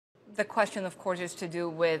The question, of course, is to do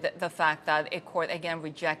with the fact that a court again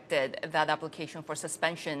rejected that application for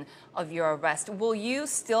suspension of your arrest. Will you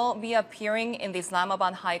still be appearing in the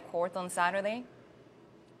Islamabad High Court on Saturday?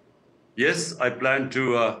 Yes, I plan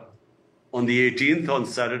to, on the 18th, on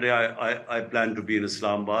Saturday, I plan to be in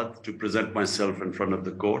Islamabad to present myself in front of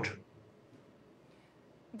the court.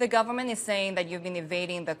 The government is saying that you've been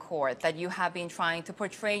evading the court, that you have been trying to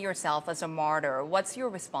portray yourself as a martyr. What's your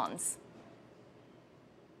response?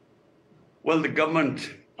 Well, the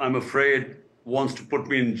government, I'm afraid, wants to put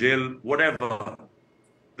me in jail, whatever.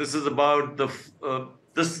 This is about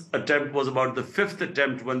this attempt was about the 5th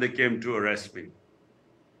attempt when they came to arrest me.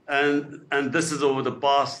 And this is over the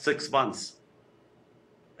past 6 months.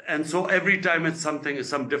 And so every time it's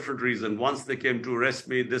some different reason. Once they came to arrest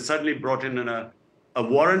me, they suddenly brought in a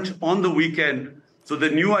warrant on the weekend. So they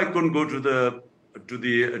knew I couldn't go to the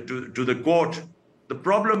court. The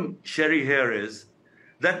problem, Shery, here is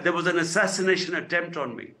that there was an assassination attempt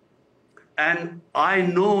on me. And I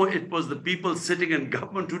know it was the people sitting in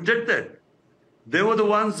government who did that. They were the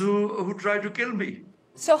ones who tried to kill me.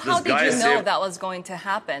 So how did you know that was going to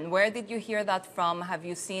happen? Where did you hear that from? Have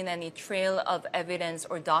you seen any trail of evidence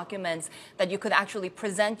or documents that you could actually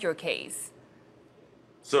present your case?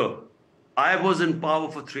 So I was in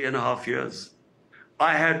power for 3.5 years.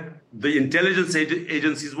 The intelligence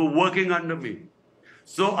agencies were working under me.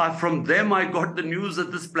 So from them, I got the news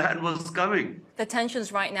that this plan was coming. The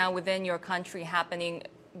tensions right now within your country happening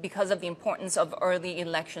because of the importance of early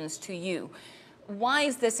elections to you. Why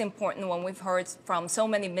is this important when we've heard from so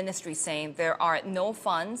many ministries saying there are no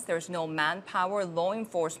funds, there's no manpower, law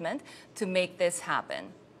enforcement to make this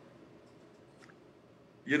happen?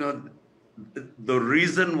 You know, the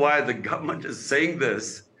reason why the government is saying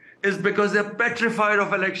this is because they're petrified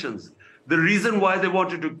of elections. The reason why they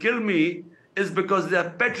wanted to kill me is because they're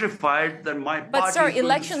petrified that my party... But sir,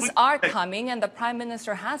 elections are coming, and the Prime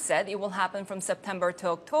Minister has said it will happen from September to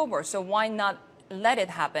October. So why not let it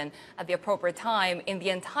happen at the appropriate time in the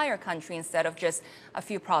entire country instead of just a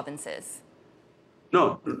few provinces?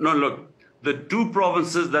 No, look, the 2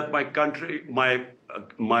 provinces that my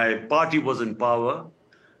party was in power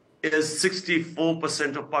is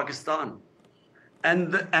 64% of Pakistan.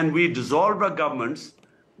 And we dissolved our governments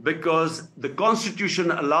because the Constitution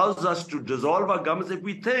allows us to dissolve our governments if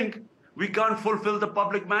we think we can't fulfill the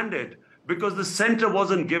public mandate, because the center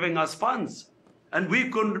wasn't giving us funds. And we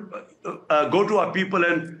couldn't go to our people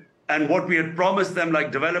and what we had promised them, like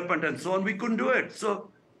development and so on, we couldn't do it. So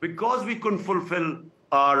because we couldn't fulfill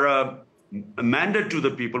our mandate to the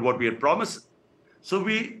people, what we had promised, so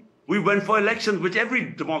we went for elections, which every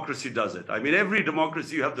democracy does it. I mean, every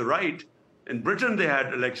democracy, you have the right. In Britain, they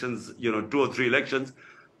had elections, 2 or 3 elections.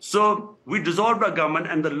 So we dissolved our government,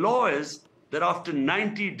 and the law is that after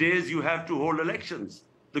 90 days, you have to hold elections.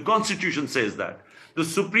 The Constitution says that. The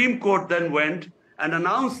Supreme Court then went and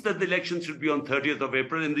announced that the elections should be on 30th of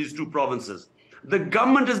April in these 2 provinces. The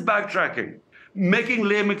government is backtracking, making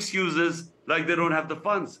lame excuses like they don't have the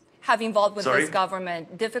funds. Have involved with this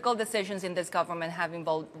government, difficult decisions in this government have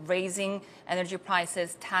involved raising energy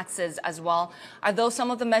prices, taxes as well. Are those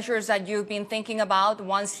some of the measures that you've been thinking about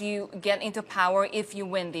once you get into power, if you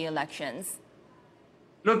win the elections?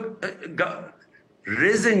 Look,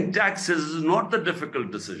 raising taxes is not the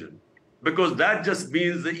difficult decision, because that just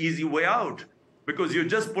means the easy way out, because you're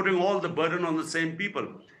just putting all the burden on the same people.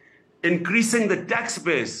 Increasing the tax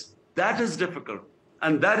base, that is difficult.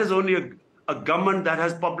 And that is only a government that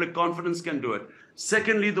has public confidence can do it.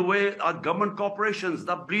 Secondly, the way our government corporations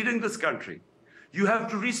are bleeding this country. You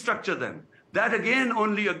have to restructure them. That again,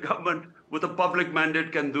 only a government with a public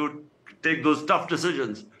mandate can take those tough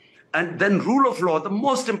decisions. And then rule of law, the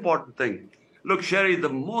most important thing. Look, Shery, the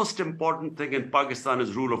most important thing in Pakistan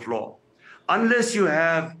is rule of law. Unless you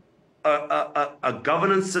have a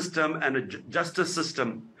governance system and a justice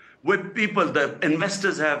system where people, the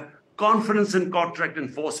investors have confidence in contract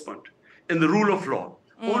enforcement, in the rule of law.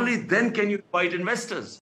 Only then can you fight investors.